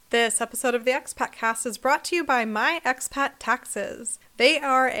This episode of the Expat Cast is brought to you by My Expat Taxes. They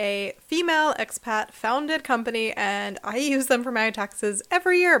are a female expat founded company, and I use them for my taxes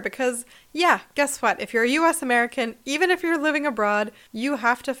every year because, guess what? If you're a US American, even if you're living abroad, you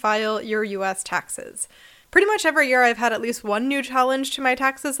have to file your US taxes. Pretty much every year I've had at least one new challenge to my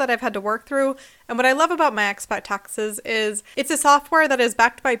taxes that I've had to work through, and what I love about My Expat Taxes is it's a software that is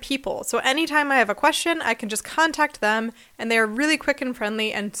backed by people, so anytime I have a question, I can just contact them, and they are really quick and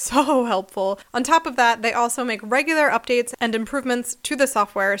friendly and so helpful. On top of that, they also make regular updates and improvements to the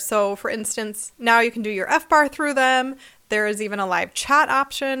software, so for instance, now you can do your F-bar through them. There is even a live chat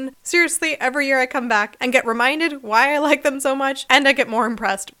option. Seriously, every year I come back and get reminded why I like them so much, and I get more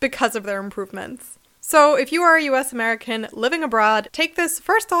impressed because of their improvements. So if you are a US American living abroad, take this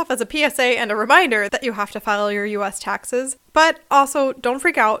first off as a PSA and a reminder that you have to file your US taxes. But also, don't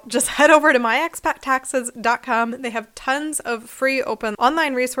freak out. Just head over to myexpattaxes.com. They have tons of free open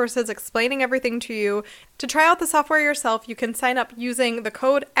online resources explaining everything to you. To try out the software yourself, you can sign up using the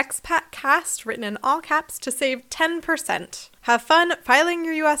code EXPATCAST, written in all caps, to save 10%. Have fun filing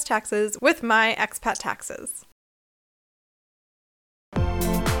your US taxes with My Expat Taxes.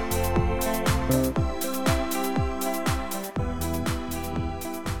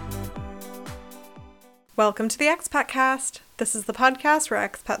 Welcome to the Expat Cast. This is the podcast where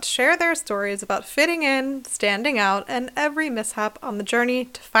expats share their stories about fitting in, standing out, and every mishap on the journey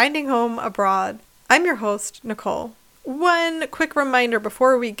to finding home abroad. I'm your host, Nicole. One quick reminder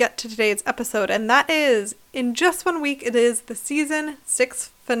before we get to today's episode, and that is, in just 1 week, it is the Season 6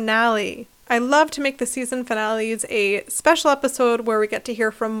 finale. I love to make the season finales a special episode where we get to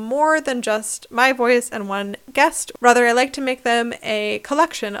hear from more than just my voice and one guest. Rather, I like to make them a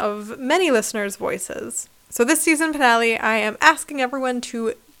collection of many listeners' voices. So this season finale, I am asking everyone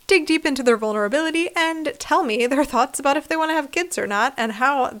to dig deep into their vulnerability and tell me their thoughts about if they want to have kids or not and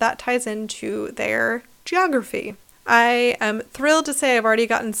how that ties into their geography. I am thrilled to say I've already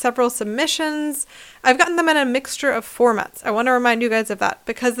gotten several submissions. I've gotten them in a mixture of formats. I want to remind you guys of that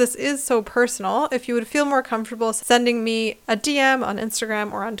because this is so personal. If you would feel more comfortable sending me a DM on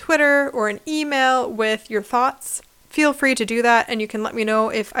Instagram or on Twitter or an email with your thoughts, feel free to do that, and you can let me know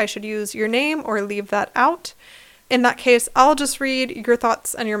if I should use your name or leave that out. In that case, I'll just read your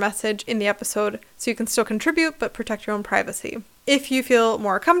thoughts and your message in the episode so you can still contribute but protect your own privacy. If you feel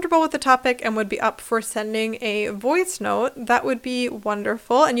more comfortable with the topic and would be up for sending a voice note, that would be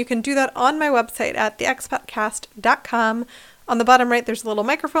wonderful. And you can do that on my website at theexpatcast.com. On the bottom right, there's a little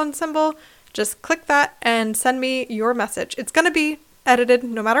microphone symbol. Just click that and send me your message. It's going to be edited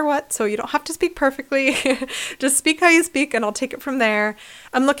no matter what, so you don't have to speak perfectly. Just speak how you speak and I'll take it from there.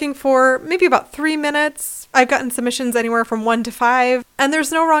 I'm looking for maybe about 3 minutes. I've gotten submissions anywhere from 1 to 5, and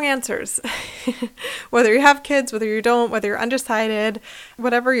there's no wrong answers. Whether you have kids, whether you don't, whether you're undecided,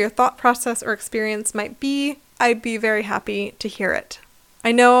 whatever your thought process or experience might be, I'd be very happy to hear it.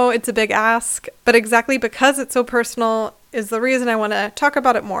 I know it's a big ask, but exactly because it's so personal is the reason I want to talk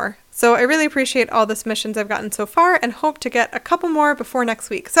about it more. So I really appreciate all the submissions I've gotten so far and hope to get a couple more before next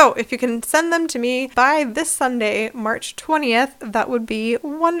week. So if you can send them to me by this Sunday, March 20th, that would be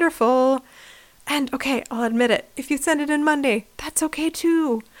wonderful. And okay, I'll admit it, if you send it in Monday, that's okay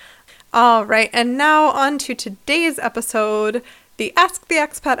too. All right, and now on to today's episode, the Ask the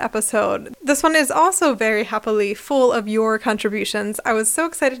Expat episode. This one is also very happily full of your contributions. I was so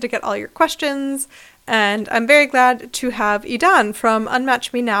excited to get all your questions, and I'm very glad to have Idan from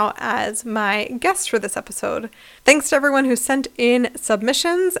Unmatch Me Now as my guest for this episode. Thanks to everyone who sent in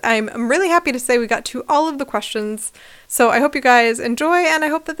submissions. I'm really happy to say we got to all of the questions. So I hope you guys enjoy, and I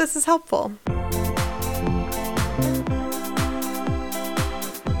hope that this is helpful.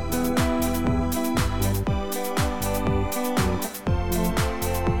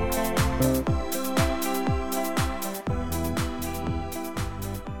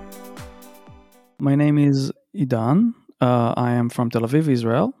 My name is Idan. I am from Tel Aviv,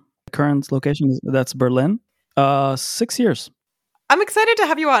 Israel. Current location that's Berlin. 6 years. I'm excited to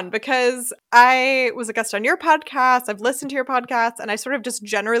have you on because I was a guest on your podcast. I've listened to your podcast, and I sort of just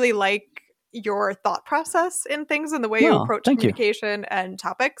generally like your thought process in things and the way you approach communication and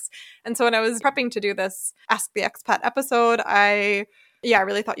topics. And so when I was prepping to do this Ask the Expat episode, I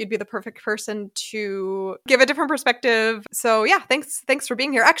really thought you'd be the perfect person to give a different perspective. So thanks for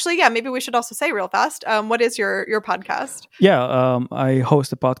being here. Actually, maybe we should also say real fast, what is your podcast? I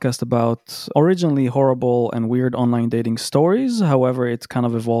host a podcast about originally horrible and weird online dating stories. However, it's kind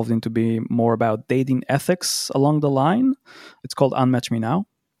of evolved into be more about dating ethics along the line. It's called Unmatch Me Now.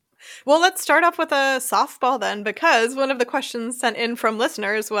 Well, let's start off with a softball then, because one of the questions sent in from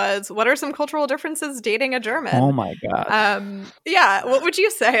listeners was, what are some cultural differences dating a Oh German? my God. Yeah, what would you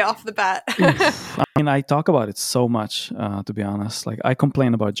say off the bat? Oof. I mean, I talk about it so much, to be honest. Like, I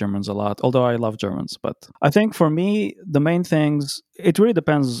complain about Germans a lot, although I love Germans. But I think for me, the main things, it really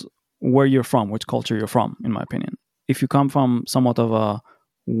depends where you're from, which culture you're from, in my opinion. If you come from somewhat of a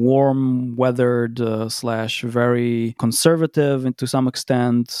warm weathered slash very conservative and to some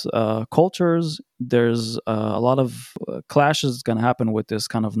extent cultures, there's a lot of clashes going to happen with this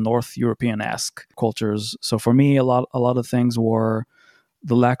kind of North European-esque cultures. So for me, a lot of things were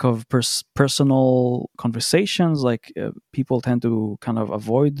the lack of personal conversations. Like people tend to kind of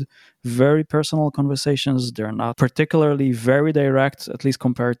avoid very personal conversations. They're not particularly very direct, at least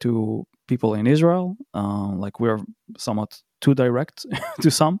compared to people in Israel. Like we're somewhat too direct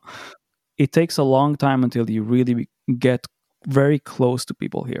to some. It takes a long time until you really get very close to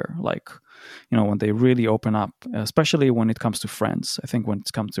people here. Like, when they really open up, especially when it comes to friends. I think when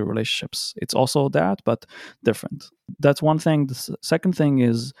it comes to relationships, it's also that, but different. That's one thing. The second thing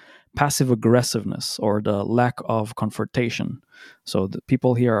is passive aggressiveness or the lack of confrontation. So the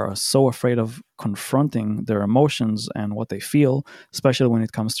people here are so afraid of confronting their emotions and what they feel, especially when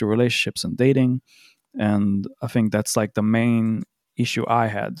it comes to relationships and dating. And I think that's like the main issue I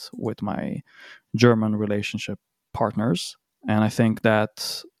had with my German relationship partners. And I think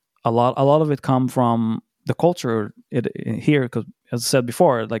that a lot of it come from the culture here, because as I said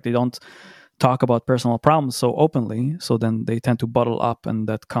before, like they don't talk about personal problems so openly, so then they tend to bottle up, and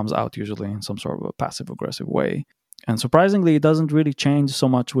that comes out usually in some sort of a passive aggressive way. And surprisingly, it doesn't really change so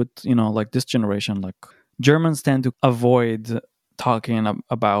much with like this generation. Like Germans tend to avoid talking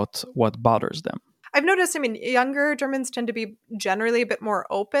about what bothers them. I've noticed, I mean, younger Germans tend to be generally a bit more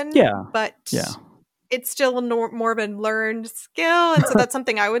open, Yeah, yeah, but it's still more of a learned skill. And so that's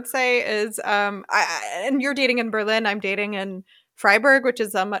something I would say is, and you're dating in Berlin, I'm dating in Freiburg, which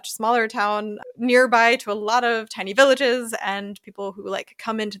is a much smaller town nearby to a lot of tiny villages and people who like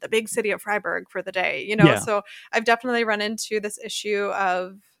come into the big city of Freiburg for the day, yeah, So I've definitely run into this issue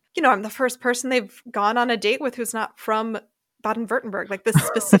of, I'm the first person they've gone on a date with who's not from Baden-Württemberg, like this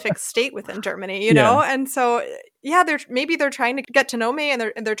specific state within Germany, yeah, And so, yeah, they're trying to get to know me and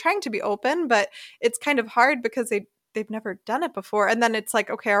they're trying to be open, but it's kind of hard because they've never done it before. And then it's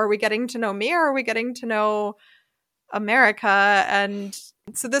like, okay, are we getting to know me or are we getting to know America? And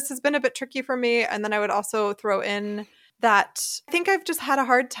so this has been a bit tricky for me. And then I would also throw in that I think I've just had a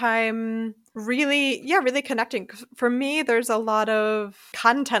hard time really connecting. For me, there's a lot of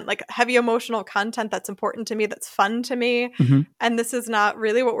content, like heavy emotional content that's important to me, that's fun to me. hmm, And this is not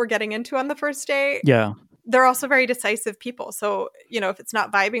really what we're getting into on the first date. yeah, They're also very decisive people. So, if it's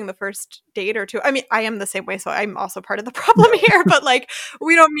not vibing the first date or two, I mean, I am the same way. So I'm also part of the problem here, but like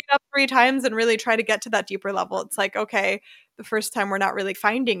we don't meet up 3 times and really try to get to that deeper level. It's like, okay, the first time we're not really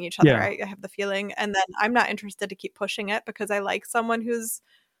finding each other. yeah. I have the feeling. And then I'm not interested to keep pushing it because I like someone who's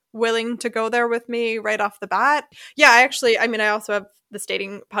willing to go there with me right off the bat. Yeah, I also have this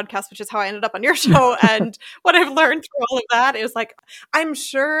dating podcast, which is how I ended up on your show. And what I've learned through all of that is like, I'm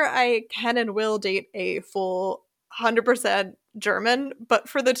sure I can and will date a full 100% German, but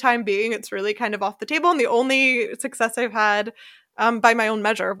for the time being, it's really kind of off the table. And the only success I've had, by my own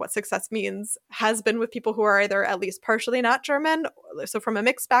measure of what success means, has been with people who are either at least partially not German, so from a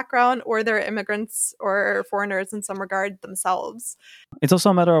mixed background, or they're immigrants or foreigners in some regard themselves. It's also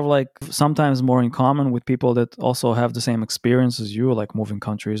a matter of like sometimes more in common with people that also have the same experience as you, like moving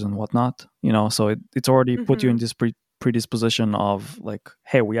countries and whatnot. So it's already put you in Mm-hmm. this predisposition of like,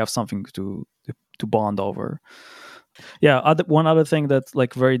 hey, we have something to bond over. Yeah, one other thing that's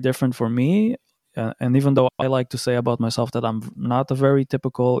like very different for me, and even though I like to say about myself that I'm not a very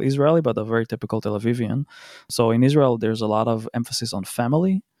typical Israeli, but a very typical Tel Avivian. So in Israel, there's a lot of emphasis on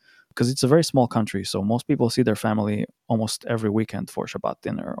family because it's a very small country. So most people see their family almost every weekend for Shabbat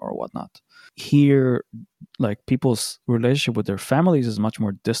dinner or whatnot. Here, like people's relationship with their families is much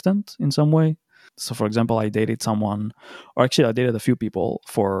more distant in some way. So, for example, I dated someone, or actually, I dated a few people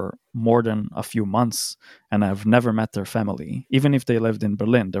for more than a few months, and I've never met their family. Even if they lived in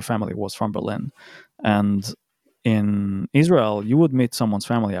Berlin, their family was from Berlin. And in Israel, you would meet someone's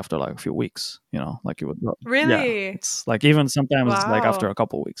family after like a few weeks, like you would, yeah. Really? It's like even sometimes like after Wow. a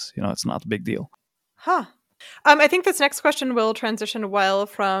couple of weeks, it's not a big deal. Huh. I think this next question will transition well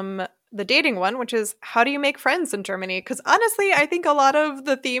from the dating one, which is how do you make friends in Germany? Because honestly, I think a lot of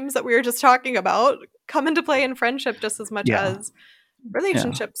the themes that we were just talking about come into play in friendship just as much Yeah. as Yeah.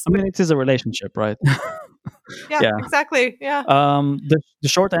 relationships. I mean, it is a relationship, right? Yeah, Yeah. exactly. Yeah. The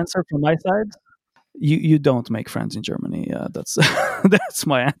short answer from my side. You don't make friends in Germany. That's that's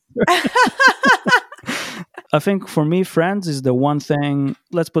my answer. I think for me, friends is the one thing.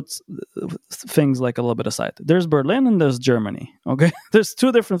 Let's put things like a little bit aside. There's Berlin and there's Germany. Okay, there's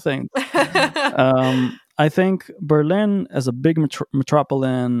two different things. I think Berlin as a big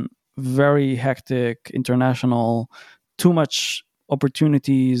metropolitan, very hectic, international, too much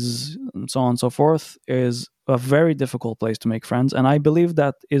opportunities, and so on and so forth, is a very difficult place to make friends. And I believe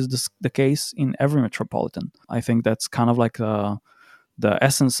that is the case in every metropolitan. I think that's kind of like the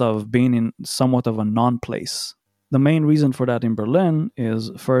essence of being in somewhat of a non-place. The main reason for that in Berlin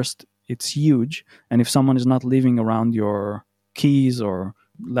is, first, it's huge, and if someone is not living around your keys or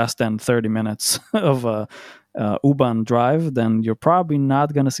less than 30 minutes of a U-Bahn drive, then you're probably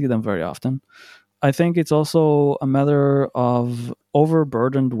not going to see them very often. I think it's also a matter of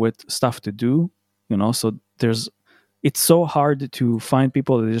overburdened with stuff to do, so it's so hard to find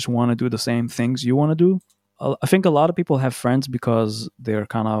people that just want to do the same things you want to do. I think a lot of people have friends because they're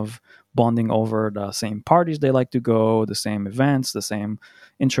kind of bonding over the same parties they like to go, the same events, the same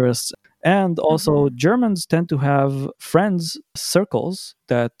interests. And also, Germans tend to have friends circles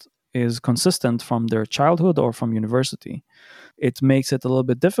that is consistent from their childhood or from university. It makes it a little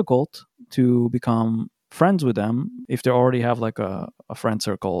bit difficult to become friends with them if they already have like a friend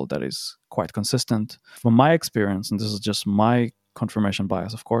circle that is quite consistent. From my experience, and this is just my confirmation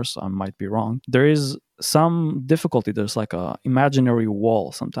bias, of course, I might be wrong, there is some difficulty. There's like a imaginary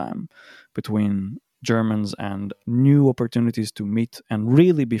wall sometime between Germans and new opportunities to meet and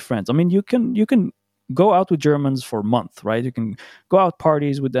really be friends. I mean, you can go out with Germans for a month, right? You can go out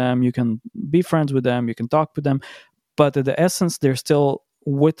parties with them, you can be friends with them, you can talk with them, but at the essence, they're still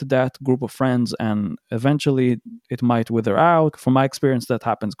with that group of friends, and eventually it might wither out. From my experience, that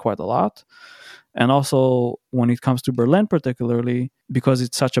happens quite a lot. And also, when it comes to Berlin, particularly, because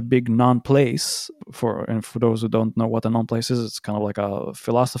it's such a big non-place, for those who don't know what a non-place is, it's kind of like a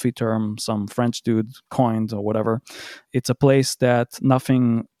philosophy term some French dude coined or whatever. It's a place that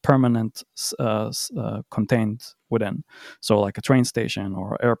nothing permanent contained within. So like a train station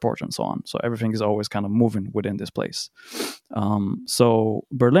or airport and so on. So everything is always kind of moving within this place. So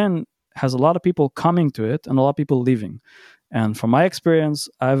Berlin has a lot of people coming to it and a lot of people leaving. And from my experience,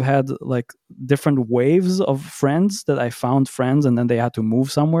 I've had like different waves of friends that I found friends and then they had to move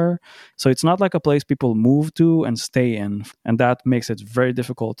somewhere. So it's not like a place people move to and stay in. And that makes it very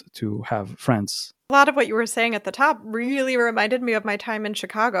difficult to have friends. A lot of what you were saying at the top really reminded me of my time in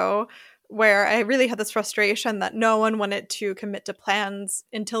Chicago, where I really had this frustration that no one wanted to commit to plans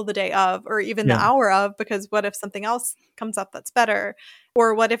until the day of or even the hour of, because what if something else comes up that's better?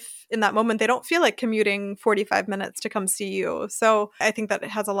 Or what if in that moment they don't feel like commuting 45 minutes to come see you? So I think that it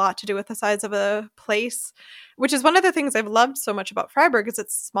has a lot to do with the size of a place, which is one of the things I've loved so much about Freiburg, is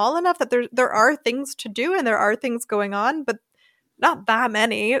it's small enough that there are things to do and there are things going on, but not that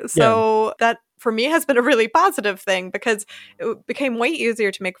many. So that for me has been a really positive thing because it became way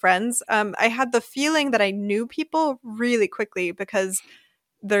easier to make friends. I had the feeling that I knew people really quickly because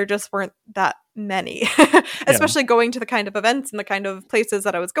there just weren't that many, especially going to the kind of events and the kind of places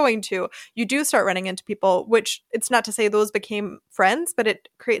that I was going to. You do start running into people, which it's not to say those became friends, but it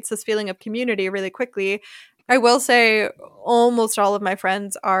creates this feeling of community really quickly. I will say almost all of my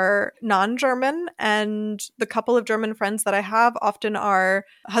friends are non-German, and the couple of German friends that I have often are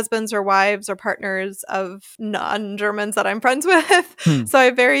husbands or wives or partners of non-Germans that I'm friends with. So I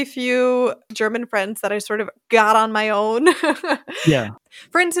have very few German friends that I sort of got on my own.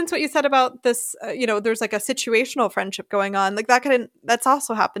 For instance, what you said about this, there's like a situational friendship going on. Like that's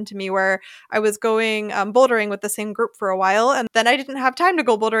also happened to me where I was going bouldering with the same group for a while, and then I didn't have time to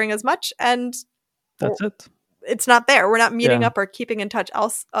go bouldering as much, and that's it. It's not there. We're not meeting up or keeping in touch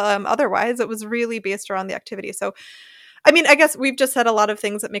otherwise. It was really based around the activity. So, I mean, I guess we've just said a lot of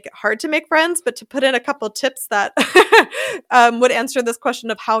things that make it hard to make friends, but to put in a couple of tips that would answer this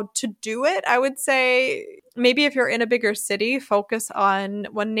question of how to do it, I would say maybe if you're in a bigger city, focus on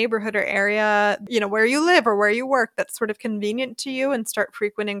one neighborhood or area, where you live or where you work that's sort of convenient to you, and start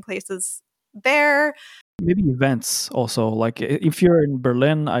frequenting places there. Maybe events also. Like if you're in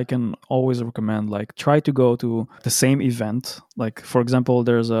Berlin, I can always recommend like try to go to the same event. Like for example,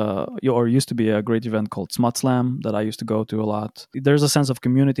 there's used to be a great event called Smut Slam that I used to go to a lot. There's a sense of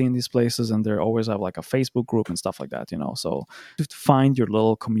community in these places, and they always have like a Facebook group and stuff like that, So to find your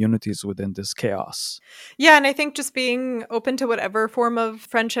little communities within this chaos. Yeah, and I think just being open to whatever form of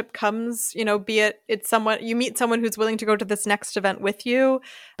friendship comes, be it's someone you meet someone who's willing to go to this next event with you,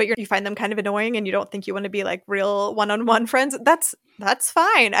 but you find them kind of annoying and you don't think you want to be like real one-on-one friends, that's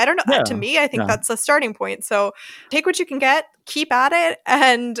fine. I don't know. Yeah. To me, I think Yeah. that's a starting point. So take what you can get, keep at it.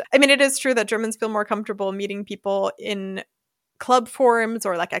 And I mean, it is true that Germans feel more comfortable meeting people in club forums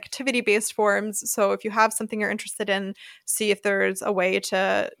or like activity-based forums. So if you have something you're interested in, see if there's a way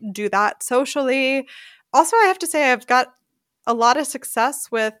to do that socially. Also, I have to say I've got a lot of success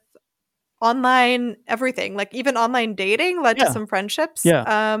with online everything, like even online dating led to Yeah. some friendships.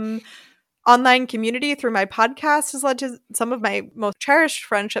 Yeah. Online community through my podcast has led to some of my most cherished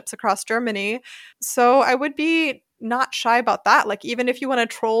friendships across Germany. So I would be not shy about that. Like, even if you want to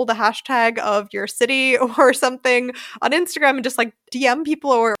troll the hashtag of your city or something on Instagram and just like DM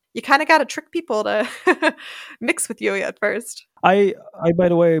people, or you kind of got to trick people to mix with you at first. I by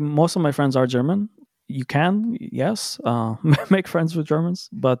the way, most of my friends are German. You can, yes, make friends with Germans,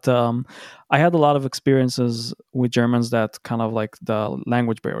 but I had a lot of experiences with Germans that kind of like the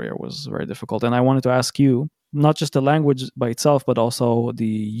language barrier was very difficult. And I wanted to ask you, not just the language by itself, but also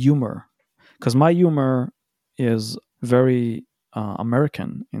the humor, because my humor is very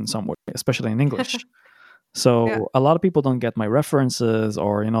American in some way, especially in English. Yeah. So a lot of people don't get my references,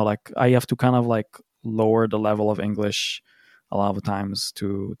 or like I have to kind of like lower the level of English a lot of the times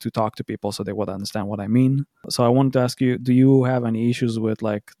to talk to people so they would understand what I mean. So I wanted to ask you, do you have any issues with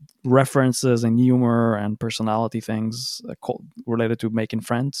like references and humor and personality things related to making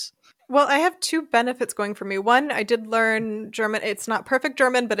friends? Well, I have two benefits going for me. One, I did learn German. It's not perfect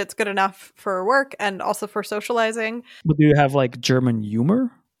German, but it's good enough for work and also for socializing. But do you have like German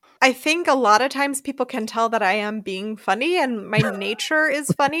humor? I think a lot of times people can tell that I am being funny and my nature is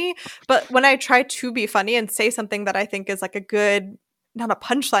funny. But when I try to be funny and say something that I think is like a good, not a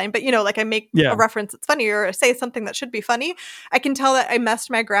punchline, but like I make a Yeah. reference that's funny or say something that should be funny, I can tell that I messed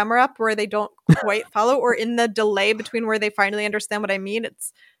my grammar up where they don't quite follow, or in the delay between where they finally understand what I mean.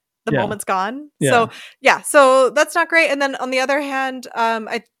 It's the Yeah. moment's gone. Yeah. So yeah, so that's not great. And then on the other hand,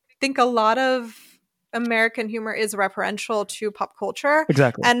 I think a lot of American humor is referential to pop culture.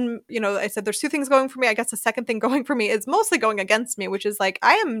 Exactly. And, I said there's two things going for me. I guess the second thing going for me is mostly going against me, which is like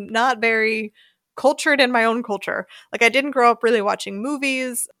I am not very cultured in my own culture. Like I didn't grow up really watching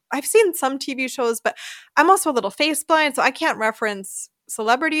movies. I've seen some TV shows, but I'm also a little face blind, so I can't reference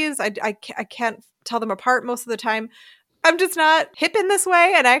celebrities. I can't tell them apart most of the time. I'm just not hip in this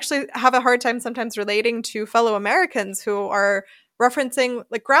way. And I actually have a hard time sometimes relating to fellow Americans who are referencing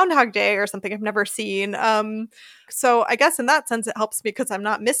like Groundhog Day or something I've never seen. So I guess in that sense it helps me because I'm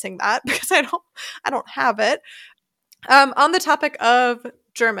not missing that because I don't have it. On the topic of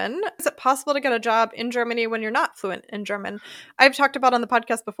German, is it possible to get a job in Germany when you're not fluent in German? I've talked about on the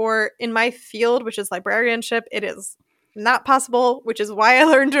podcast before, in my field, which is librarianship, it is not possible, which is why I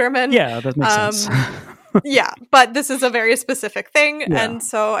learned German. Yeah, that makes sense. Yeah, but this is a very specific thing. Yeah. And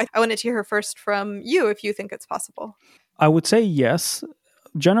so I wanted to hear first from you if you think it's possible. I would say yes.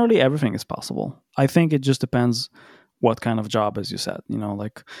 Generally, everything is possible. I think it just depends what kind of job, as you said.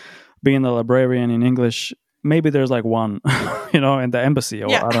 Like being a librarian in English, maybe there's like one, in the embassy, or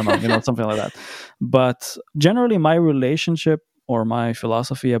Yeah. I don't know, something like that. But generally, my relationship or my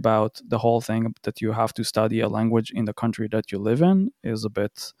philosophy about the whole thing that you have to study a language in the country that you live in is a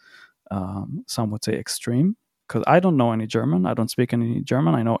bit, some would say, extreme. Because I don't know any German. I don't speak any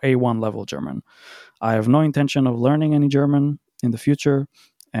German. I know A1 level German. I have no intention of learning any German in the future,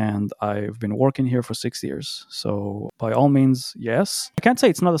 and I've been working here for 6 years. So by all means, yes. I can't say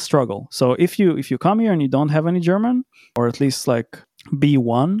it's not a struggle. So if you come here and you don't have any German, or at least like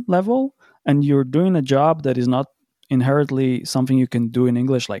B1 level, and you're doing a job that is not inherently something you can do in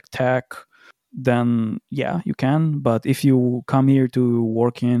English, like tech, then yeah, you can. But if you come here to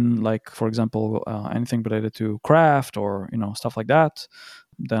work in, like, for example, anything related to craft or stuff like that,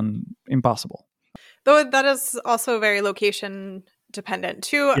 then impossible. Though that is also very location dependent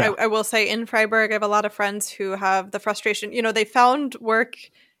too. Yeah. I will say in Freiburg, I have a lot of friends who have the frustration, they found work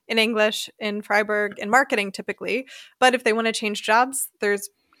in English in Freiburg in marketing typically, but if they want to change jobs, there's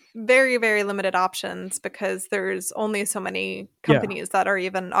very, very limited options because there's only so many companies that are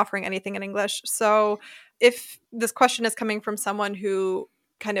even offering anything in English. So if this question is coming from someone who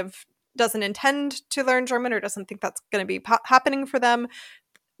kind of doesn't intend to learn German or doesn't think that's going to be happening for them,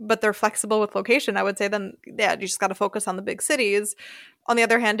 but they're flexible with location, I would say then, yeah, you just got to focus on the big cities. On the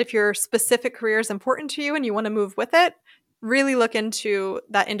other hand, if your specific career is important to you and you want to move with it, really look into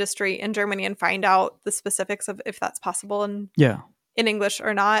that industry in Germany and find out the specifics of if that's possible in English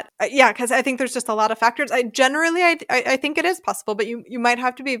or not. Yeah, because I think there's just a lot of factors. I think it is possible, but you might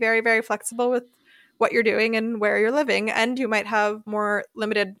have to be very, very flexible with what you're doing and where you're living, and you might have more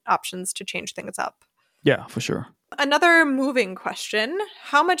limited options to change things up. Yeah, for sure. Another moving question.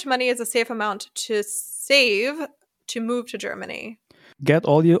 How much money is a safe amount to save to move to Germany? Get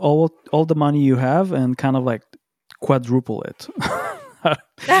all the money you have and kind of like quadruple it.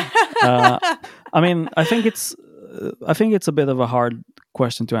 uh, I mean, I think it's a bit of a hard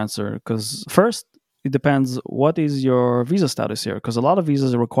question to answer because first it depends what is your visa status here, because a lot of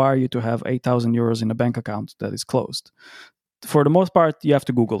visas require you to have 8,000 euros in a bank account that is closed. For the most part, you have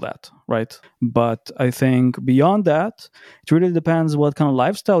to Google that, right? But I think beyond that, it really depends what kind of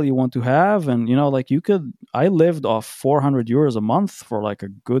lifestyle you want to have. And, like I lived off 400 euros a month for like a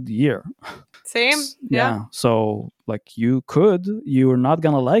good year. Same. Yeah. Yeah. So, like, you're not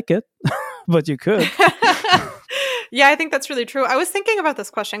going to like it, but you could. Yeah, I think that's really true. I was thinking about this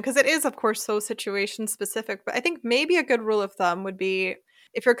question because it is, of course, so situation specific. But I think maybe a good rule of thumb would be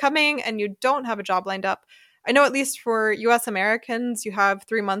if you're coming and you don't have a job lined up. I know at least for US Americans, you have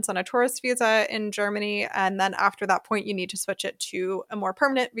 3 months on a tourist visa in Germany. And then after that point, you need to switch it to a more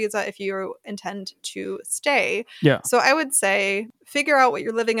permanent visa if you intend to stay. Yeah. So I would say figure out what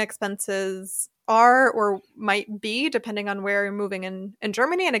your living expenses are or might be depending on where you're moving in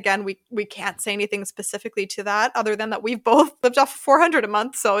Germany. And again, we can't say anything specifically to that other than that we've both lived off 400 a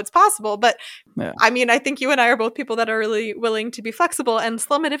month, so it's possible. But Yeah. I mean, I think you and I are both people that are really willing to be flexible and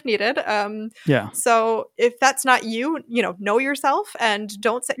slim it if needed. Yeah. So if that's not you, know yourself and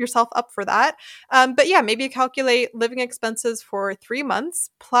don't set yourself up for that. But yeah, maybe calculate living expenses for 3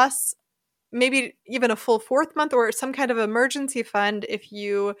 months plus maybe even a full 4th month or some kind of emergency fund if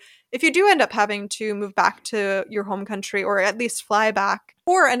you do end up having to move back to your home country or at least fly back.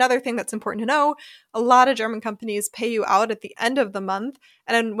 Or another thing that's important to know, a lot of German companies pay you out at the end of the month.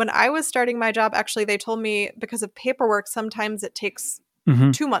 And when I was starting my job, actually, they told me because of paperwork, sometimes it takes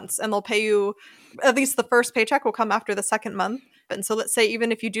 2 months and they'll pay you, at least the first paycheck will come after the second month. And so let's say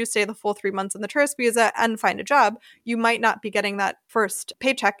even if you do stay the full 3 months in the tourist visa and find a job, you might not be getting that first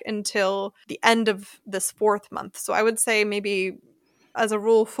paycheck until the end of this 4th month. So I would say maybe as a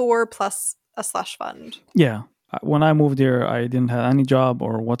rule 4 plus a slush fund. Yeah. When I moved here, I didn't have any job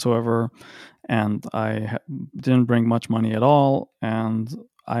or whatsoever, and I didn't bring much money at all. And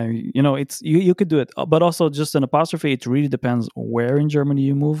it's you could do it, but also just an apostrophe. It really depends where in Germany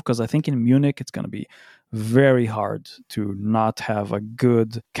you move, because I think in Munich it's going to be very hard to not have a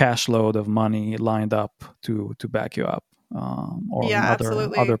good cash load of money lined up to back you up. Or Yeah, in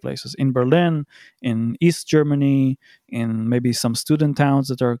absolutely. other places, in Berlin, in East Germany, in maybe some student towns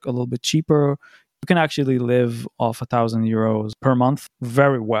that are a little bit cheaper, you can actually live off 1,000 euros per month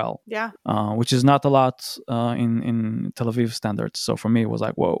very well. Yeah. Which is not a lot in Tel Aviv standards. So for me, it was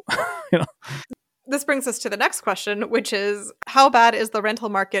like, whoa. This brings us to the next question, which is how bad is the rental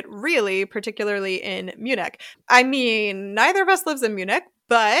market really, particularly in Munich? I mean, neither of us lives in Munich,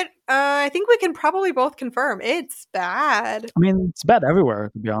 but I think we can probably both confirm it's bad. I mean, it's bad everywhere,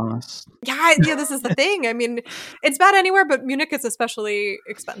 to be honest. Yeah, this is the thing. I mean, it's bad anywhere, but Munich is especially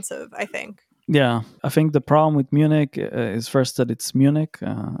expensive, I think. Yeah, I think the problem with Munich is first that it's Munich.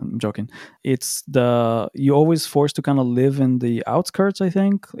 I'm joking. It's you always forced to kind of live in the outskirts. I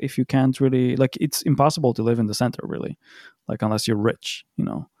think if you can't really it's impossible to live in the center really, unless you're rich.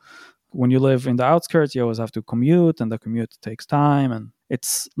 When you live in the outskirts, you always have to commute, and the commute takes time. And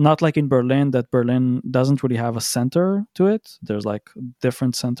it's not like in Berlin, that Berlin doesn't really have a center to it. There's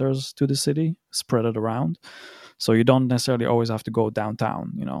different centers to the city spread it around, so you don't necessarily always have to go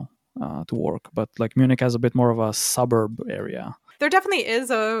downtown. To work, but Munich has a bit more of a suburb area. There definitely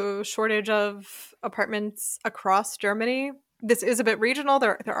is a shortage of apartments across Germany. This is a bit regional.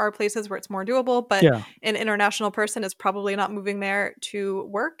 There are places where it's more doable, but an international person is probably not moving there to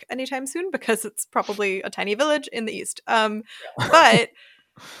work anytime soon because it's probably a tiny village in the east. But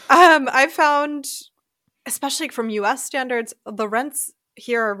I've found, especially from US standards, the rents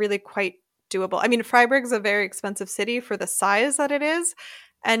here are really quite doable. I mean, Freiburg's a very expensive city for the size that it is.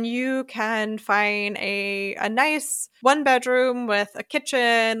 And you can find a nice 1-bedroom with a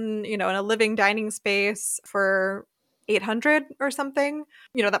kitchen, and a living dining space for 800 or something.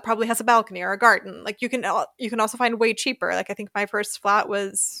 That probably has a balcony or a garden. You can also find way cheaper. I think my first flat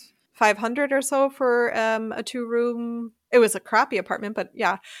was 500 or so for a 2-room. It was a crappy apartment, but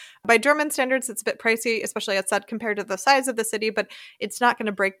yeah. By German standards, it's a bit pricey, especially as said compared to the size of the city, but it's not going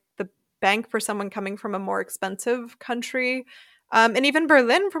to break the bank for someone coming from a more expensive country. And even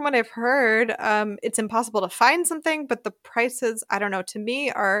Berlin, from what I've heard, it's impossible to find something, but the prices, I don't know, to me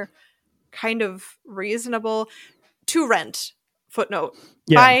are kind of reasonable to rent. Footnote.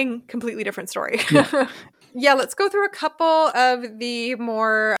 Yeah. Buying, completely different story. Yeah, let's go through a couple of the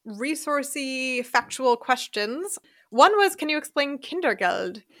more resourcey, factual questions. One was, can you explain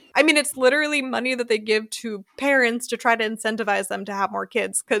Kindergeld? I mean, it's literally money that they give to parents to try to incentivize them to have more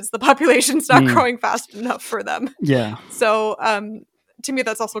kids because the population's not growing fast enough for them. Yeah. So, to me,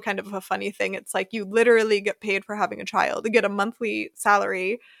 that's also kind of a funny thing. It's like you literally get paid for having a child. You get a monthly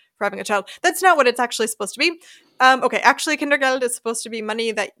salary for having a child. That's not what it's actually supposed to be. Okay, actually, Kindergeld is supposed to be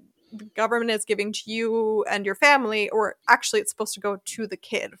money that the government is giving to you and your family, or actually it's supposed to go to the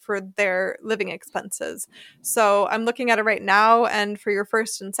kid for their living expenses. So I'm looking at it right now, and for your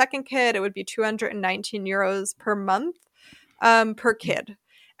first and second kid, it would be 219 euros per month per kid.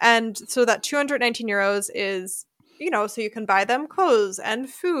 And so that 219 euros is, so you can buy them clothes and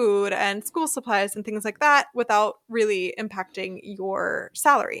food and school supplies and things like that without really impacting your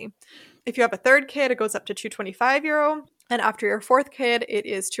salary. If you have a third kid, it goes up to 225 euro. And after your fourth kid, it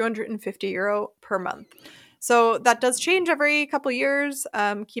is 250 euro per month. So that does change every couple years.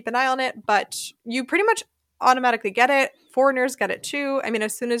 Keep an eye on it, but you pretty much automatically get it. Foreigners get it too. I mean,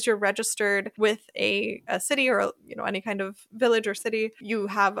 as soon as you're registered with a city or any kind of village or city, you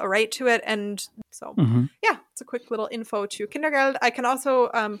have a right to it. And so, yeah, it's a quick little info to Kindergeld. I can also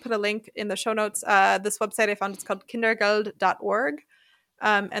put a link in the show notes. This website I found, it's called kindergeld.org.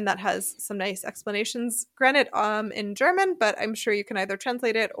 And that has some nice explanations, granted in German, but I'm sure you can either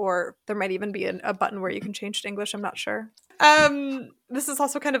translate it or there might even be a button where you can change to English. I'm not sure. This is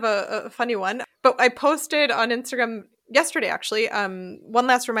also kind of a funny one, but I posted on Instagram yesterday, actually, one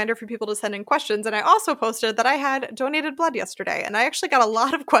last reminder for people to send in questions. And I also posted that I had donated blood yesterday, and I actually got a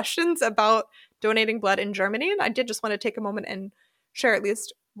lot of questions about donating blood in Germany. And I did just want to take a moment and share at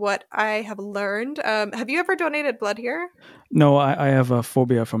least what I have learned. Have you ever donated blood here? No, I have a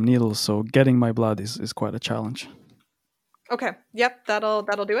phobia from needles, so getting my blood is quite a challenge. Okay. Yep. That'll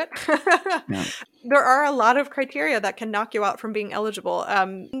do it. Yeah. There are a lot of criteria that can knock you out from being eligible.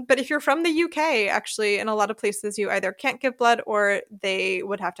 But if you're from the UK, actually, in a lot of places, you either can't give blood or they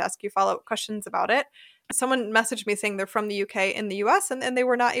would have to ask you follow-up questions about it. Someone messaged me saying they're from the UK in the US and they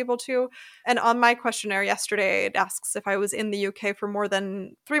were not able to. And on my questionnaire yesterday, it asks if I was in the UK for more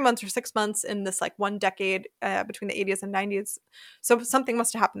than 3 months or 6 months in this like one decade between the 80s and 90s. So something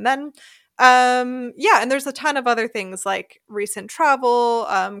must have happened then. Yeah, and there's a ton of other things like recent travel,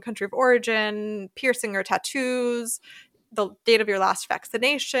 country of origin, piercing or tattoos, the date of your last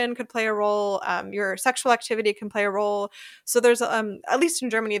vaccination could play a role. Your sexual activity can play a role. So there's, at least in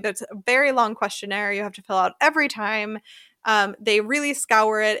Germany, there's a very long questionnaire you have to fill out every time. They really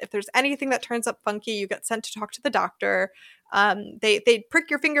scour it. If there's anything that turns up funky, you get sent to talk to the doctor. They prick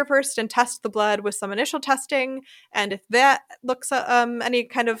your finger first and test the blood with some initial testing. And if that looks any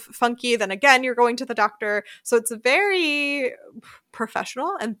kind of funky, then again, you're going to the doctor. So it's very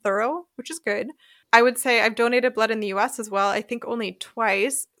professional and thorough, which is good. I would say I've donated blood in the US as well. I think only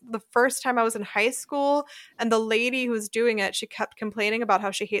twice. The first time I was in high school, and the lady who was doing it, she kept complaining about how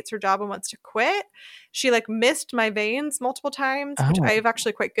she hates her job and wants to quit. She like missed my veins multiple times, which I have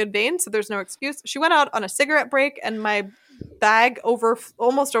actually quite good veins, so there's no excuse. She went out on a cigarette break and my bag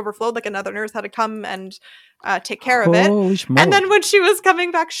almost overflowed. Like another nurse had to come and take care of it. And then when she was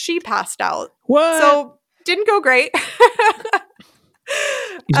coming back, she passed out. What? So didn't go great.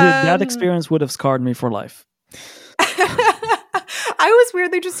 That experience would have scarred me for life. I was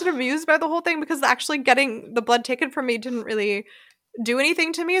weirdly just amused by the whole thing because actually getting the blood taken from me didn't really do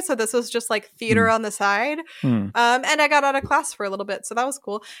anything to me. So this was just like theater on the side. And I got out of class for a little bit. So that was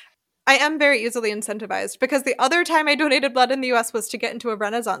cool. I am very easily incentivized because the other time I donated blood in the US was to get into a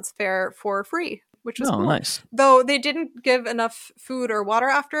Renaissance fair for free, which was cool. Nice. Though they didn't give enough food or water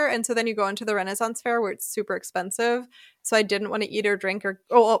after. And so then you go into the Renaissance fair where it's super expensive. So I didn't want to eat or drink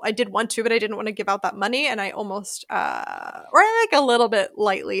I did want to, but I didn't want to give out that money. And I almost, or like a little bit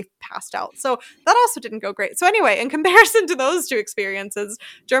lightly passed out. So that also didn't go great. So anyway, in comparison to those two experiences,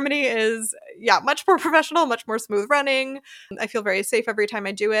 Germany is, much more professional, much more smooth running. I feel very safe every time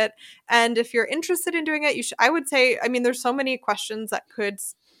I do it. And if you're interested in doing it, I would say, I mean, there's so many questions that could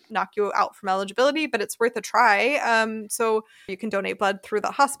knock you out from eligibility, but it's worth a try. So you can donate blood through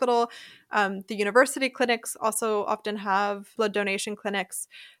the hospital. The university clinics also often have blood donation clinics.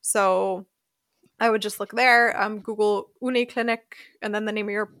 So I would just look there, Google Uni Clinic, and then the name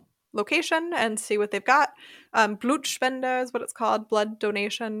of your location and see what they've got. Blutspende is what it's called, blood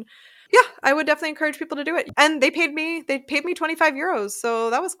donation. Yeah, I would definitely encourage people to do it. And they paid me 25 euros. So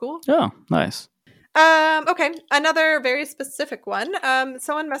that was cool. Oh, nice. Okay, another very specific one.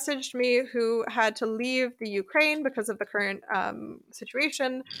 Someone messaged me who had to leave the Ukraine because of the current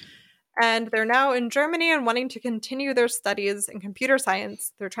situation, and they're now in Germany and wanting to continue their studies in computer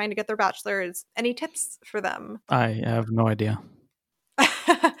science. They're trying to get their bachelor's. Any tips for them? I have no idea.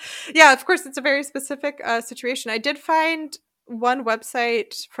 Yeah, of course, it's a very specific situation. I did find one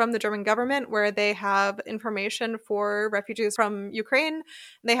website from the German government where they have information for refugees from Ukraine.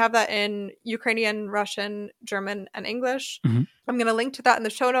 They have that in Ukrainian, Russian, German, and English. Mhm. I'm going to link to that in the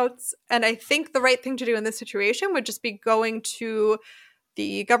show notes. And I think the right thing to do in this situation would just be going to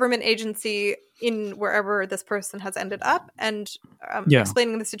the government agency in wherever this person has ended up and Yeah.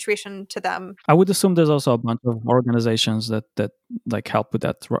 explaining the situation to them. I would assume there's also a bunch of organizations that like help with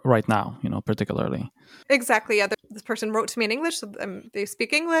that right now, particularly. Exactly. Yeah. This person wrote to me in English. So they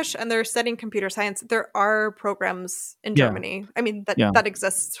speak English and they're studying computer science. There are programs in Yeah. Germany. I mean, that, Yeah. that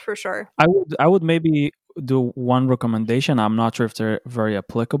exists for sure. I would maybe do one recommendation. I'm not sure if they're very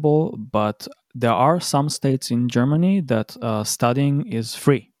applicable, but there are some states in Germany that studying is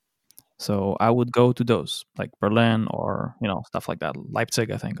free. So I would go to those, like Berlin or stuff like that. Leipzig,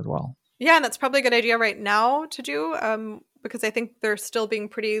 I think, as well. Yeah. And that's probably a good idea right now to do because I think they're still being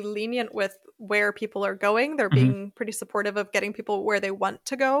pretty lenient with where people are going. They're Hmm. being pretty supportive of getting people where they want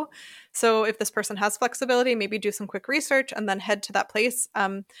to go. So if this person has flexibility, maybe do some quick research and then head to that place.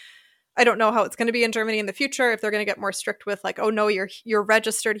 I don't know how it's going to be in Germany in the future. If they're going to get more strict with like, oh no, you're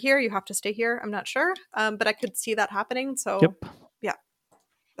registered here, you have to stay here. I'm not sure, but I could see that happening. So Yep. yeah,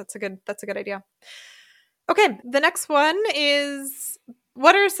 that's a good idea. Okay, the next one is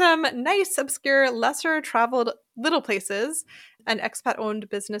what are some nice, obscure, lesser traveled little places and expat owned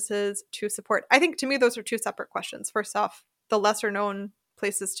businesses to support? I think to me those are two separate questions. First off, the lesser known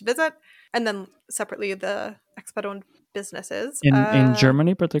places to visit, and then separately the expat owned businesses. In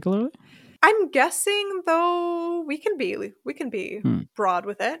Germany, particularly. I'm guessing though we can be Hmm. broad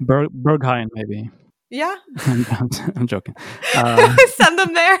with it. Berghain, maybe. Yeah. I'm joking. Send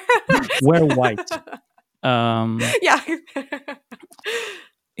them there. Wear white. Um, Yeah.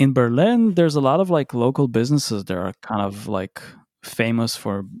 in Berlin, there's a lot of like local businesses that are kind of like famous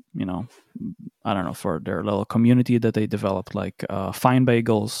for, I don't know, for their little community that they developed, like Fine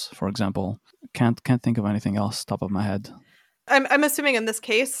Bagels, for example. Can't think of anything else top of my head. I'm assuming in this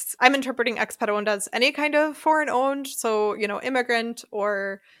case, I'm interpreting expat owned as any kind of foreign owned, so immigrant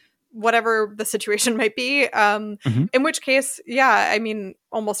or whatever the situation might be. Hmm. In which case, yeah, I mean,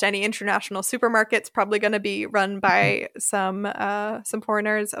 almost any international supermarket's probably going to be run by some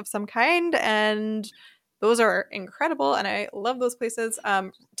foreigners of some kind, and those are incredible, and I love those places.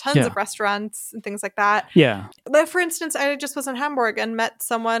 Tons Yeah, of restaurants and things like that. yeah. But for instance, I just was in Hamburg and met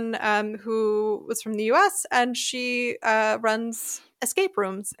someone who was from the US, and she runs escape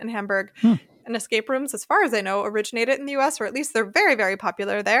rooms in Hamburg. Hmm. And escape rooms, as far as I know, originated in the US, or at least they're very, very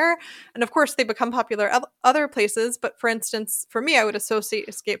popular there. And of course, they become popular other places. But for instance, for me, I would associate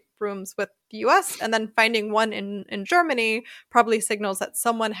escape rooms with the US, and then finding one in Germany probably signals that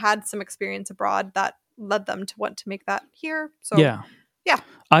someone had some experience abroad that led them to want to make that here. So, Yeah. yeah.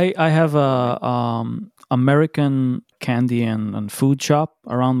 I have a American candy and food shop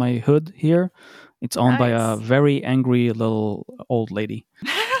around my hood here. It's owned by a Nice. very angry little old lady.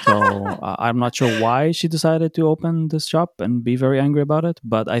 So I'm not sure why she decided to open this shop and be very angry about it.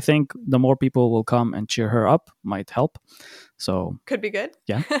 But I think the more people will come and cheer her up might help. So Could be good.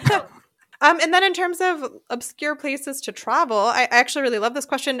 yeah. And then in terms of obscure places to travel, I actually really love this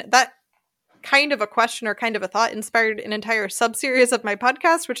question. That kind of a question or kind of a thought inspired an entire sub-series of my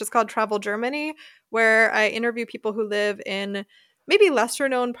podcast, which is called Travel Germany, where I interview people who live in maybe lesser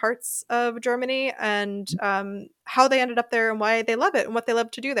known parts of Germany and how they ended up there and why they love it and what they love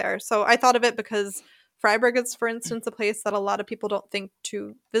to do there. So I thought of it because Freiburg is, for instance, a place that a lot of people don't think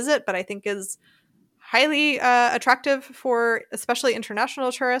to visit, but I think is highly attractive for especially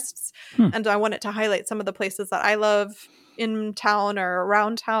international tourists. Hmm. And I wanted to highlight some of the places that I love in town or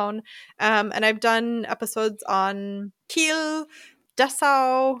around town. And I've done episodes on Kiel,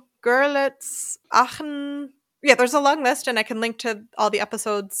 Dessau, Görlitz, Aachen. Yeah, there's a long list, and I can link to all the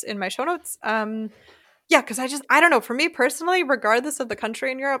episodes in my show notes. Yeah, because I don't know, for me personally, regardless of the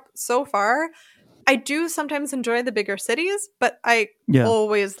country in Europe so far, I do sometimes enjoy the bigger cities, but I Yeah.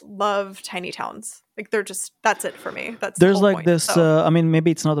 always love tiny towns. Like that's it for me. That's the There's whole like point. this. So I mean,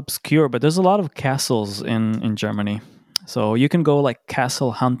 maybe it's not obscure, but there's a lot of castles in Germany. So you can go like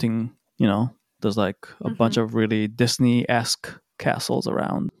castle hunting. There's like a bunch mhm. of really Disney-esque castles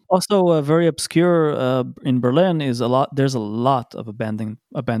around. Also, very obscure in Berlin is a lot. There's a lot of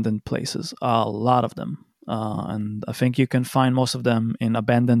abandoned places. A lot of them. And I think you can find most of them in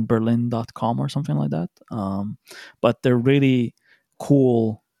abandonedberlin.com or something like that. But they're really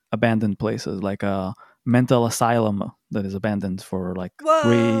cool abandoned places, like a mental asylum that is abandoned for like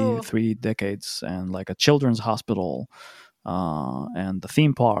three Whoa. three decades, and like a children's hospital, and the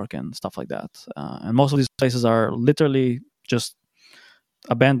theme park and stuff like that. And most of these places are literally just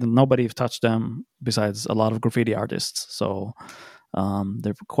abandoned. Nobody touched them besides a lot of graffiti artists. So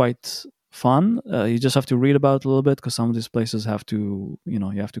they're quite fun. You just have to read about it a little bit because some of these places have to, you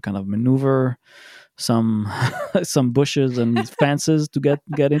have to kind of maneuver some some bushes and fences to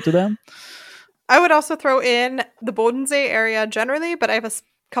get into them. I would also throw in the Bodensee area generally, but I have a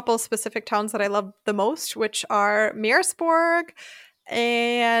couple specific towns that I love the most, which are Meersburg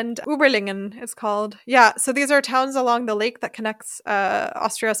and Uberlingen it's called. Yeah, so these are towns along the lake that connects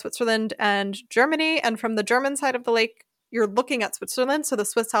Austria, Switzerland, and Germany. And from the German side of the lake, you're looking at Switzerland. So the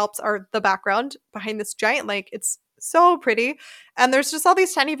Swiss Alps are the background behind this giant lake. It's so pretty. And there's just all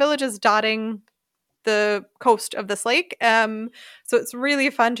these tiny villages dotting the coast of this lake. So it's really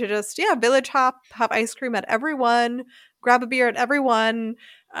fun to just, village hop, have ice cream at everyone, grab a beer at everyone.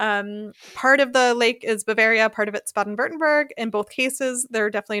 Part of the lake is Bavaria, part of it's Baden-Württemberg. In both cases,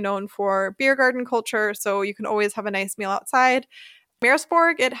 they're definitely known for beer garden culture, so you can always have a nice meal outside.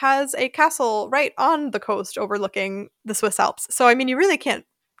 Meersburg, it has a castle right on the coast overlooking the Swiss Alps. So, I mean, you really can't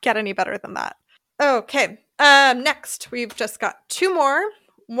get any better than that. Okay, next, we've just got two more.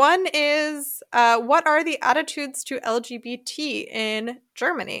 One is, what are the attitudes to LGBT in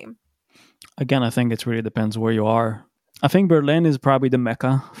Germany? Again, I think it really depends where you are. I think Berlin is probably the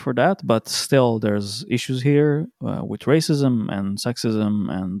mecca for that, but still, there's issues here with racism and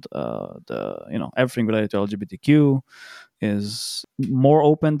sexism and everything related to LGBTQ is more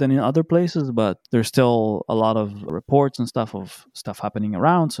open than in other places, but there's still a lot of reports and stuff of stuff happening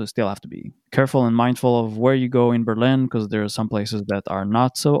around. So you still have to be careful and mindful of where you go in Berlin because there are some places that are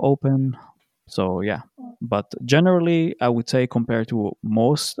not so open. So yeah, but generally, I would say compared to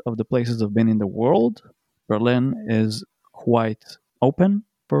most of the places I've been in the world, Berlin is quite open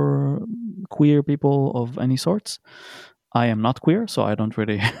for queer people of any sorts. I am not queer, so I don't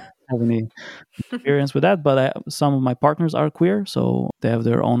really have any experience with that. But some of my partners are queer, so they have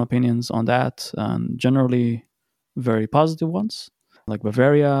their own opinions on that, and generally very positive ones. Like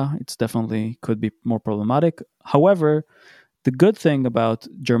Bavaria, it's definitely could be more problematic. However, the good thing about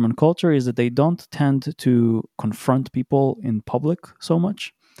German culture is that they don't tend to confront people in public so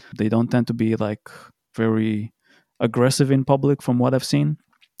much. They don't tend to be like very aggressive in public from what I've seen,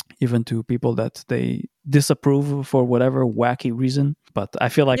 even to people that they disapprove for whatever wacky reason. But I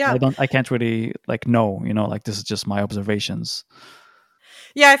feel like Yeah. I can't really like know, like this is just my observations.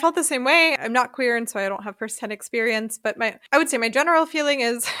 Yeah, I felt the same way. I'm not queer, and so I don't have firsthand experience. But I would say my general feeling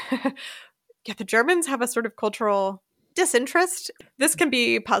is, the Germans have a sort of cultural disinterest. This can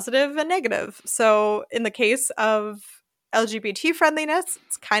be positive and negative. So in the case of LGBT friendliness,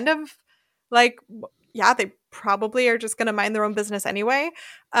 it's kind of like, they probably are just going to mind their own business anyway.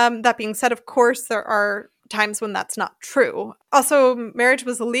 That being said, of course, there are times when that's not true. Also, marriage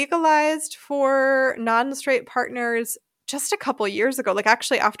was legalized for non-straight partners just a couple years ago, like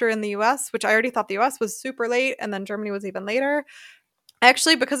actually after in the US, which I already thought the US was super late, and then Germany was even later.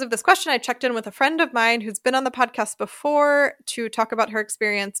 Actually, because of this question, I checked in with a friend of mine who's been on the podcast before to talk about her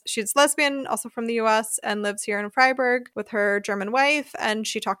experience. She's lesbian, also from the US, and lives here in Freiburg with her German wife. And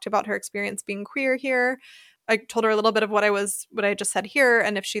she talked about her experience being queer here. I told her a little bit of what I just said here,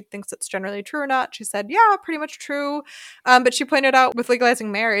 and if she thinks it's generally true or not. She said, yeah, pretty much true. But she pointed out with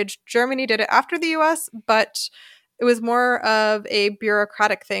legalizing marriage, Germany did it after the US, but it was more of a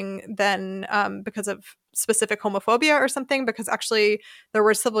bureaucratic thing than because of specific homophobia or something, because actually there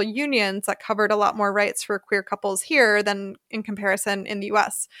were civil unions that covered a lot more rights for queer couples here than in comparison in the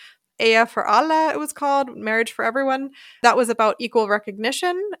US. Ehe for alle, it was called, marriage for everyone. That was about equal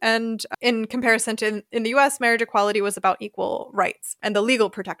recognition. And in comparison to in the US, marriage equality was about equal rights and the legal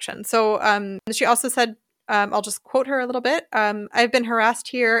protection. So she also said, I'll just quote her a little bit. I've been harassed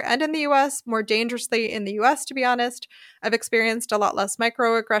here and in the US, more dangerously in the US, to be honest. I've experienced a lot less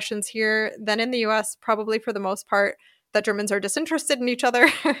microaggressions here than in the US, probably for the most part, that Germans are disinterested in each other.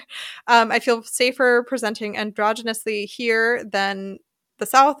 I feel safer presenting androgynously here than the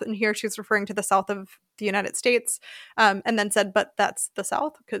South. And here she's referring to the South of the United States, and then said, but that's the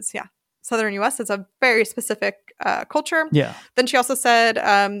South, because, Southern US is a very specific culture. Yeah. Then she also said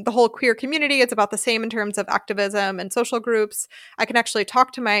the whole queer community is about the same in terms of activism and social groups. I can actually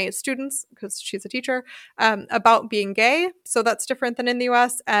talk to my students, because she's a teacher, about being gay. So that's different than in the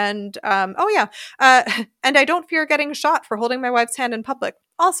US. And and I don't fear getting shot for holding my wife's hand in public.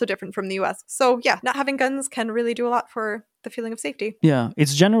 Also different from the US. So not having guns can really do a lot for the feeling of safety. Yeah,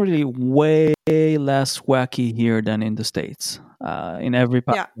 it's generally way less wacky here than in the States, in every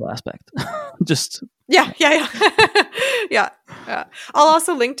possible aspect. Just yeah. Yeah. I'll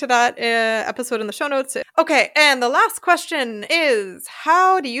also link to that episode in the show notes. Okay, and the last question is,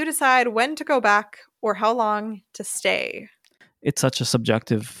 how do you decide when to go back or how long to stay? it's such a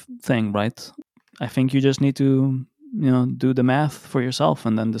subjective thing, right? I think you just need to, do the math for yourself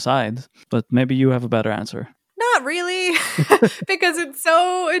and then decide. But maybe you have a better answer. Not really, because it's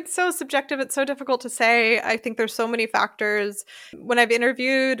so subjective. It's so difficult to say. I think there's so many factors. When I've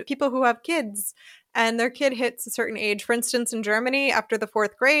interviewed people who have kids and their kid hits a certain age, for instance, in Germany, after the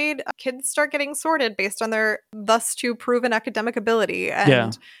fourth grade, kids start getting sorted based on their thus to proven academic ability.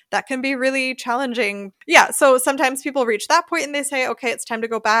 And that can be really challenging. Yeah. So sometimes people reach that point and they say, okay, it's time to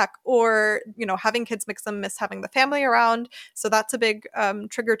go back. Or, having kids makes them miss having the family around. So that's a big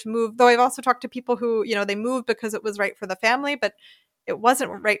trigger to move. Though I've also talked to people who, they moved because it was right for the family, but it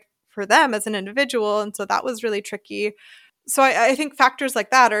wasn't right for them as an individual. And so that was really tricky. So I think factors like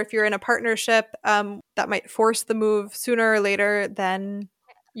that, or if you're in a partnership, that might force the move sooner or later than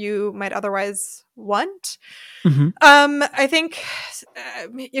you might otherwise want. I think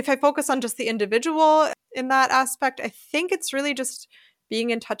if I focus on just the individual in that aspect, I think it's really just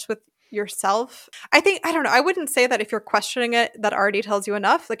being in touch with yourself. I don't know, I wouldn't say that if you're questioning it, that already tells you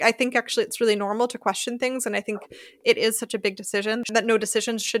enough. Like, I think actually it's really normal to question things. And I think it is such a big decision that no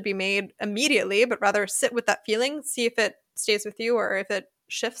decisions should be made immediately, but rather sit with that feeling, see if it stays with you or if it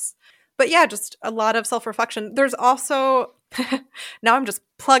shifts. But yeah, just a lot of self-reflection. There's also, now I'm just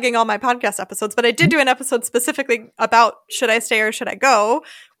plugging all my podcast episodes, but I did do an episode specifically about should I stay or should I go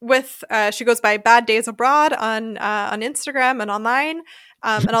with, she goes by Bad Days Abroad on Instagram and online.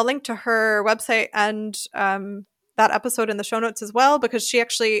 And I'll link to her website and that episode in the show notes as well, because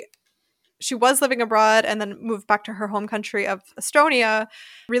she was living abroad and then moved back to her home country of Estonia,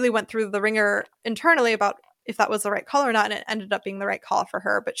 really went through the ringer internally about if that was the right call or not, and it ended up being the right call for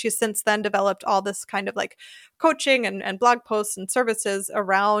her. But she's since then developed all this kind of like coaching and blog posts and services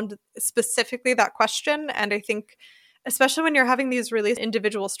around specifically that question. And I think especially when you're having these really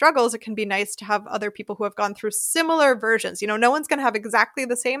individual struggles, it can be nice to have other people who have gone through similar versions. No one's going to have exactly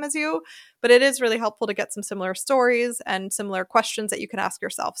the same as you, but it is really helpful to get some similar stories and similar questions that you can ask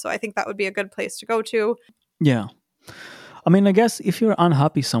yourself. So I think that would be a good place to go to. Yeah. I mean, I guess if you're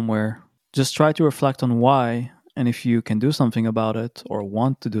unhappy somewhere, just try to reflect on why, and if you can do something about it or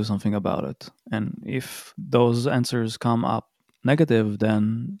want to do something about it. And if those answers come up negative,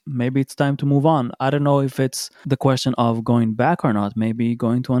 then maybe it's time to move on. I don't know if it's the question of going back or not, maybe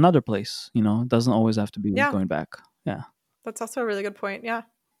going to another place, it doesn't always have to be going back. Yeah. That's also a really good point. Yeah.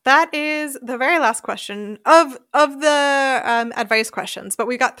 That is the very last question of the advice questions, but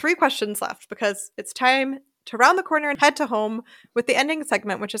we got 3 questions left because it's time to round the corner and head to home with the ending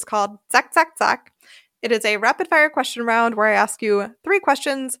segment, which is called Zack, Zack, Zack. It is a rapid fire question round where I ask you 3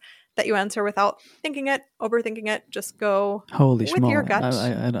 questions that you answer without thinking it, overthinking it. Just go Holy with your gut.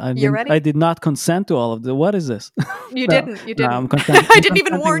 You ready? I did not consent to all of this. What is this? You didn't. You didn't. I didn't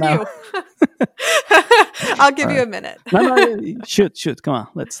even warn you. I'll give you a minute. No, shoot. Come on.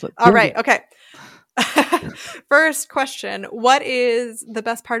 Let's all right. Okay. First question. What is the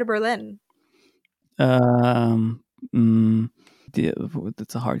best part of Berlin? That's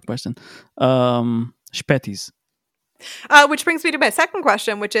a hard question. Spätis. Which brings me to my second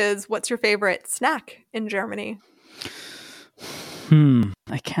question, which is, what's your favorite snack in Germany?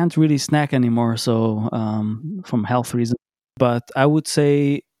 I can't really snack anymore, so from health reasons. But I would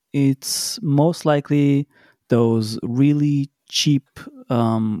say it's most likely those really cheap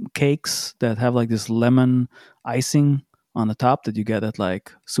cakes that have like this lemon icing on the top that you get at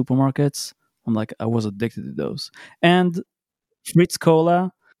like supermarkets. I was addicted to those. And Fritz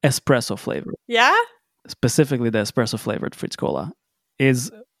Cola espresso flavor. Yeah? Specifically the espresso flavored Fritz Cola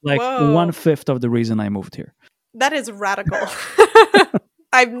is like Whoa. 1/5 of the reason I moved here. That is radical.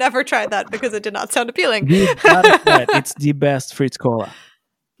 I've never tried that because it did not sound appealing. It's the best Fritz Cola.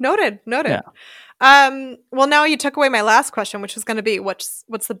 Noted. Yeah. Well, now you took away my last question, which was going to be what's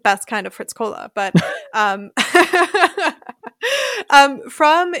the best kind of Fritz Cola. But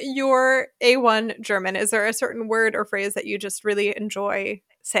from your A1 German, is there a certain word or phrase that you just really enjoy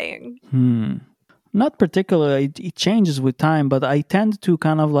saying? Not particularly. It changes with time, but I tend to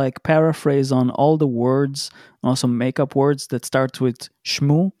kind of like paraphrase on all the words, also make-up words that start with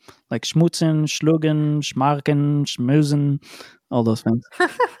schmu, like schmutzen, schlugen, schmarken, schmusen, all those things.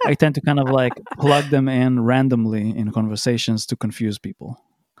 I tend to kind of like plug them in randomly in conversations to confuse people.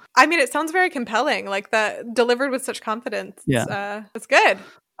 I mean, it sounds very compelling, like that delivered with such confidence. Yeah. It's good.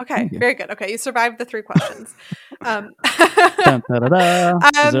 Okay, very good. Okay, you survived the 3 questions. Is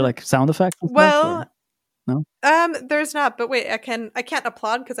there like sound effects? Well, no. There's not. But wait, I can't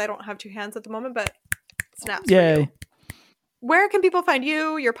applaud because I don't have 2 hands at the moment. But snaps. Yay! For you. Where can people find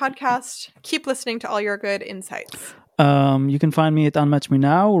you, your podcast? Keep listening to all your good insights. You can find me at Unmatch Me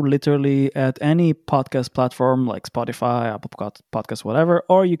Now, or literally at any podcast platform like Spotify, Apple Podcasts, whatever.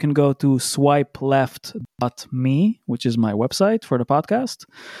 Or you can go to swipeleft.me, which is my website for the podcast.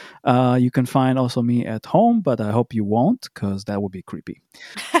 You can find also me at home, but I hope you won't, because that would be creepy.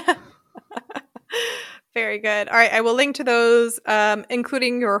 Very good. All right. I will link to those,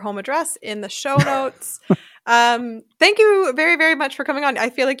 including your home address, in the show notes. Thank you very, very much for coming on. I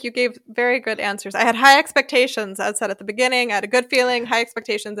feel like you gave very good answers. I had high expectations, as said at the beginning. I had a good feeling, high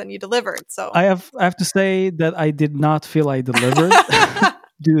expectations, and you delivered. So I have to say that I did not feel I delivered.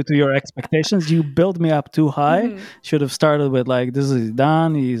 Due to your expectations, you built me up too high. Should have started with like, this is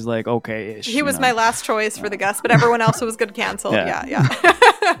Idan. He's like, okay-ish. He was my last choice for the guest, but everyone else who was good canceled. Yeah.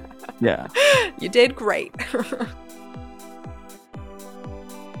 Yeah. You did great.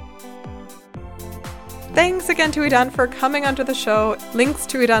 Thanks again to Idan for coming onto the show. Links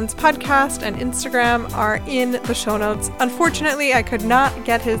to Idan's podcast and Instagram are in the show notes. Unfortunately, I could not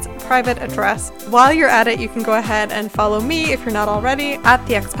get his private address. While you're at it, you can go ahead and follow me, if you're not already, at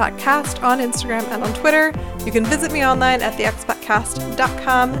the Expatcast on Instagram and on Twitter. You can visit me online at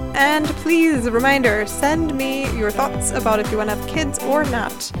theexpatcast.com. And please, a reminder, send me your thoughts about if you want to have kids or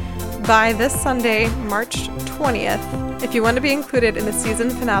not by this Sunday, March 20th, if you want to be included in the season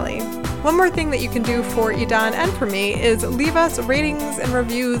finale. One more thing that you can do for Idan and for me is leave us ratings and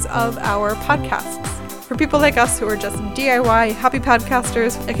reviews of our podcasts. For people like us who are just DIY happy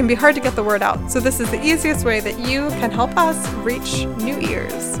podcasters, it can be hard to get the word out. So this is the easiest way that you can help us reach new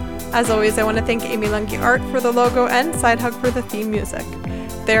ears. As always, I want to thank Amy Lunky Art for the logo and Side Hug for the theme music.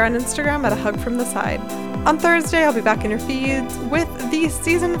 They're on Instagram at A Hug From The Side. On Thursday, I'll be back in your feeds with the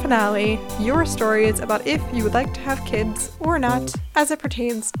season finale, your stories about if you would like to have kids or not as it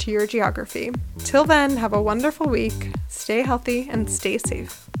pertains to your geography. Till then, have a wonderful week, stay healthy, and stay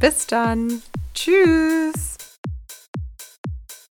safe. Bis dann. Tschüss.